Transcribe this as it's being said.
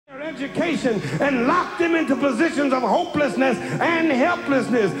education and lock them into positions of hopelessness and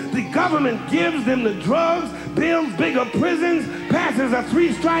helplessness. The government gives them the drugs, builds bigger prisons, passes a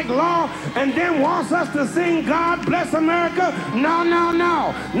 3-strike law, and then wants us to sing God Bless America? No, no,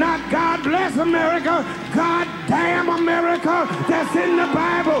 no. Not God Bless America. God damn America that's in the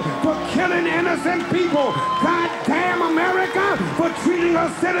Bible for killing innocent people. God damn America for treating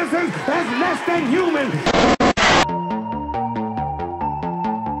us citizens as less than human.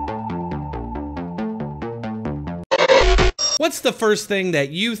 What's the first thing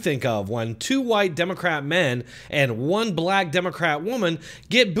that you think of when 2 white Democrat men and 1 black Democrat woman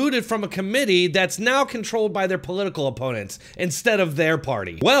get booted from a committee that's now controlled by their political opponents instead of their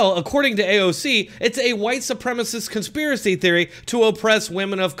party? Well, according to AOC, it's a white supremacist conspiracy theory to oppress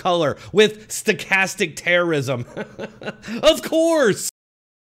women of color with stochastic terrorism. Of course!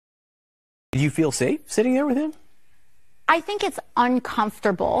 Do you feel safe sitting there with him? I think it's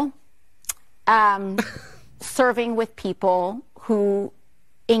uncomfortable. Serving with people who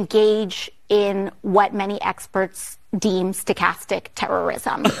engage in what many experts deem stochastic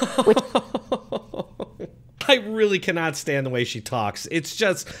terrorism. Which I really cannot stand the way she talks. It's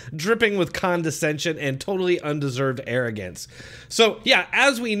just dripping with condescension and totally undeserved arrogance. So yeah,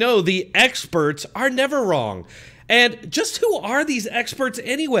 as we know, the experts are never wrong. And just who are these experts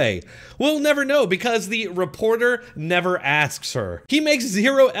anyway? We'll never know because the reporter never asks her. He makes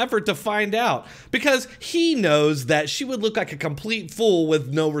zero effort to find out because he knows that she would look like a complete fool with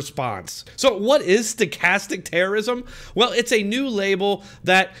no response. So what is stochastic terrorism? Well, it's a new label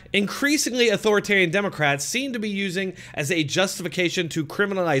that increasingly authoritarian Democrats seem to be using as a justification to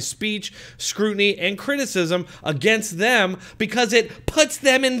criminalize speech, scrutiny, and criticism against them because it puts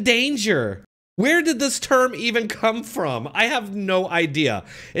them in danger. Where did this term even come from? I have no idea.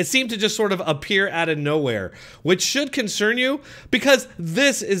 It seemed to just sort of appear out of nowhere, which should concern you because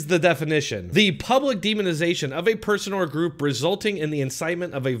this is the definition: the public demonization of a person or group resulting in the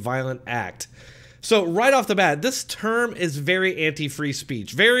incitement of a violent act. So right off the bat, this term is very anti-free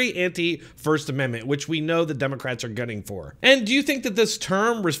speech, very anti-First Amendment, which we know the Democrats are gunning for. And do you think that this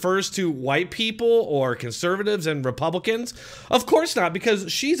term refers to white people or conservatives and Republicans? Of course not,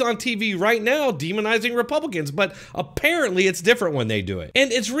 because she's on TV right now demonizing Republicans, but apparently it's different when they do it.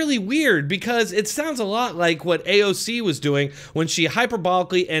 And it's really weird because it sounds a lot like what AOC was doing when she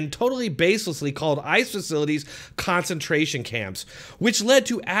hyperbolically and totally baselessly called ICE facilities concentration camps, which led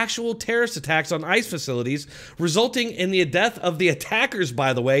to actual terrorist attacks on ICE facilities, resulting in the death of the attackers,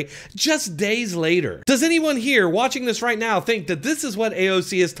 by the way, just days later. Does anyone here watching this right now think that this is what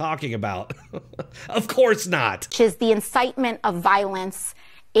AOC is talking about? Of course not. Which is the incitement of violence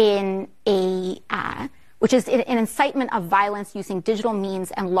in a, which is an incitement of violence using digital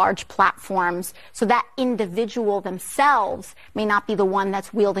means and large platforms so that individual themselves may not be the one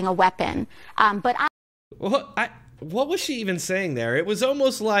that's wielding a weapon. What was she even saying there? It was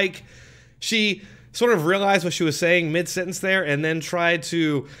almost like she sort of realized what she was saying mid-sentence there and then tried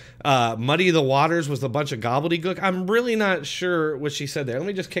to muddy the waters with a bunch of gobbledygook. I'm really not sure what she said there. Let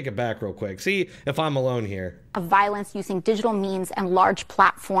me just kick it back real quick. See if I'm alone here. Of violence using digital means and large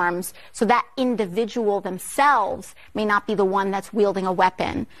platforms so that individual themselves may not be the one that's wielding a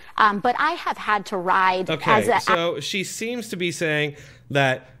weapon. But I have had to ride as a... So she seems to be saying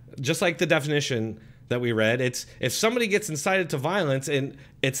that, just like the definition that we read, it's if somebody gets incited to violence and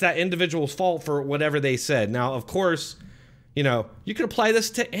it's that individual's fault for whatever they said. Now, of course, you know, you could apply this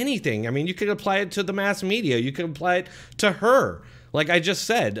to anything. I mean, you could apply it to the mass media. You could apply it to her, like I just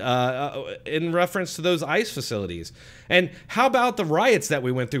said, in reference to those ICE facilities. And how about the riots that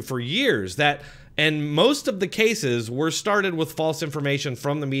we went through for years and most of the cases were started with false information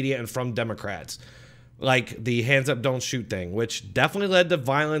from the media and from Democrats, like the hands up, don't shoot thing, which definitely led to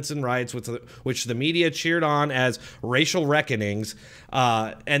violence and riots, which the media cheered on as racial reckonings,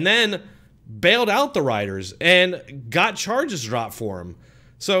 and then bailed out the rioters and got charges dropped for them.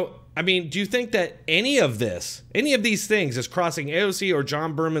 So, I mean, do you think that any of these things is crossing AOC or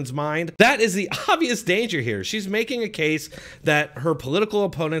John Berman's mind? That is the obvious danger here. She's making a case that her political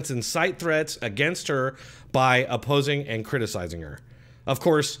opponents incite threats against her by opposing and criticizing her. Of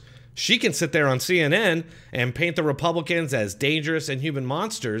course, she can sit there on CNN and paint the Republicans as dangerous and human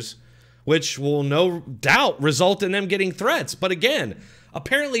monsters, which will no doubt result in them getting threats. But again,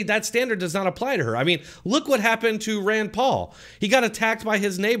 apparently that standard does not apply to her. I mean, look what happened to Rand Paul. He got attacked by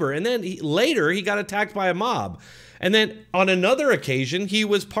his neighbor, and then later he got attacked by a mob. And then on another occasion, he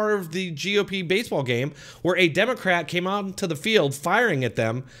was part of the GOP baseball game where a Democrat came out into the field firing at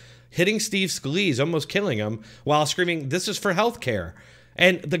them, hitting Steve Scalise, almost killing him, while screaming, "This is for health care."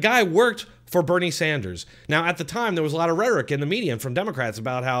 And the guy worked for Bernie Sanders. Now, at the time, there was a lot of rhetoric in the media and from Democrats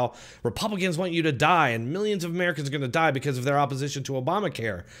about how Republicans want you to die and millions of Americans are going to die because of their opposition to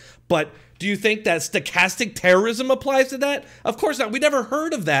Obamacare. But do you think that stochastic terrorism applies to that? Of course not. We never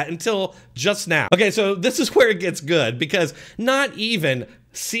heard of that until just now. Okay, so this is where it gets good, because not even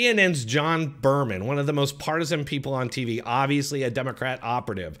CNN's John Berman, one of the most partisan people on TV, obviously a Democrat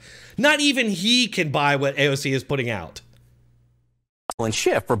operative, not even he can buy what AOC is putting out. And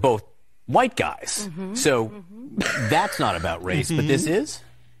shift for both white guys. So that's not about race, but this is?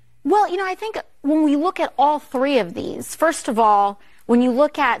 Well, you know, I think when we look at all three of these, first of all, when you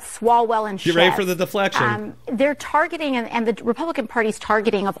look at Swalwell and Schiff, get ready for the deflection. Their targeting and the Republican Party's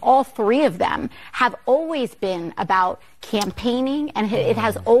targeting of all three of them have always been about campaigning, and it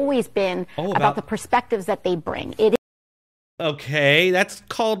has always been about the perspectives that they bring. Okay, that's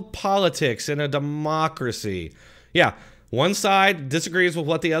called politics in a democracy. Yeah. One side disagrees with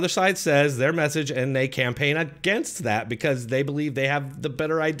what the other side says, their message, and they campaign against that because they believe they have the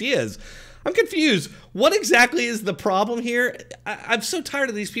better ideas. I'm confused. What exactly is the problem here? I'm so tired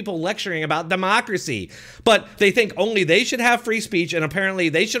of these people lecturing about democracy, but they think only they should have free speech, and apparently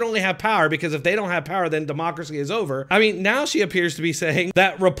they should only have power because if they don't have power, then democracy is over. I mean, now she appears to be saying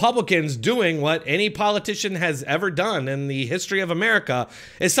that Republicans doing what any politician has ever done in the history of America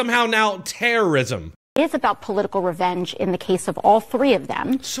is somehow now terrorism. It is about political revenge in the case of all three of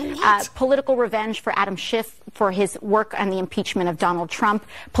them. So what? Political revenge for Adam Schiff for his work on the impeachment of Donald Trump.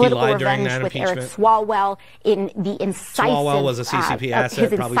 Political revenge with Eric Swalwell in the incisive, Swalwell was a CCP asset,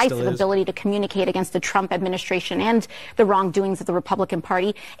 his probably incisive still is. ability to communicate against the Trump administration and the wrongdoings of the Republican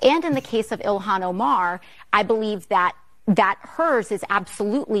Party. And in the case of Ilhan Omar, I believe that hers is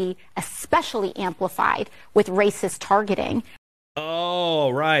absolutely especially amplified with racist targeting. Oh,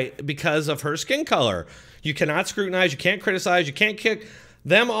 right. Because of her skin color. You cannot scrutinize, you can't criticize, you can't kick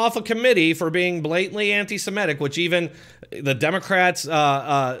them off a committee for being blatantly anti-Semitic, which even the Democrats,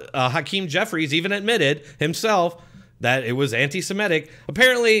 Hakeem Jeffries even admitted himself that it was anti-Semitic.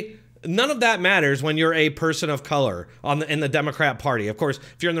 Apparently, none of that matters when you're a person of color in the Democrat Party. Of course,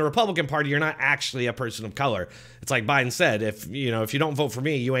 if you're in the Republican Party, you're not actually a person of color. It's like Biden said, if you don't vote for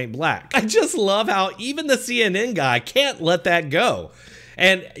me, you ain't black. I just love how even the CNN guy can't let that go.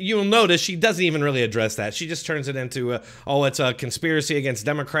 And you'll notice she doesn't even really address that. She just turns it into, it's a conspiracy against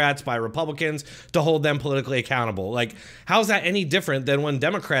Democrats by Republicans to hold them politically accountable. Like, how's that any different than when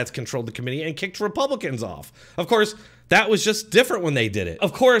Democrats controlled the committee and kicked Republicans off? Of course, that was just different when they did it.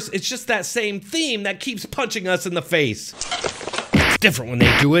 Of course, it's just that same theme that keeps punching us in the face. It's different when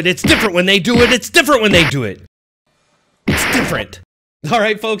they do it. It's different when they do it. It's different when they do it. It's different. All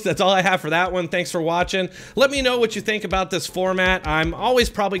right, folks, that's all I have for that one. Thanks for watching. Let me know what you think about this format. I'm always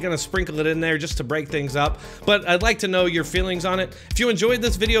probably going to sprinkle it in there just to break things up, but I'd like to know your feelings on it. If you enjoyed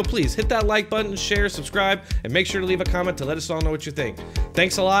this video, please hit that like button, share, subscribe, and make sure to leave a comment to let us all know what you think.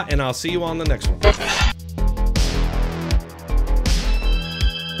 Thanks a lot, and I'll see you on the next one.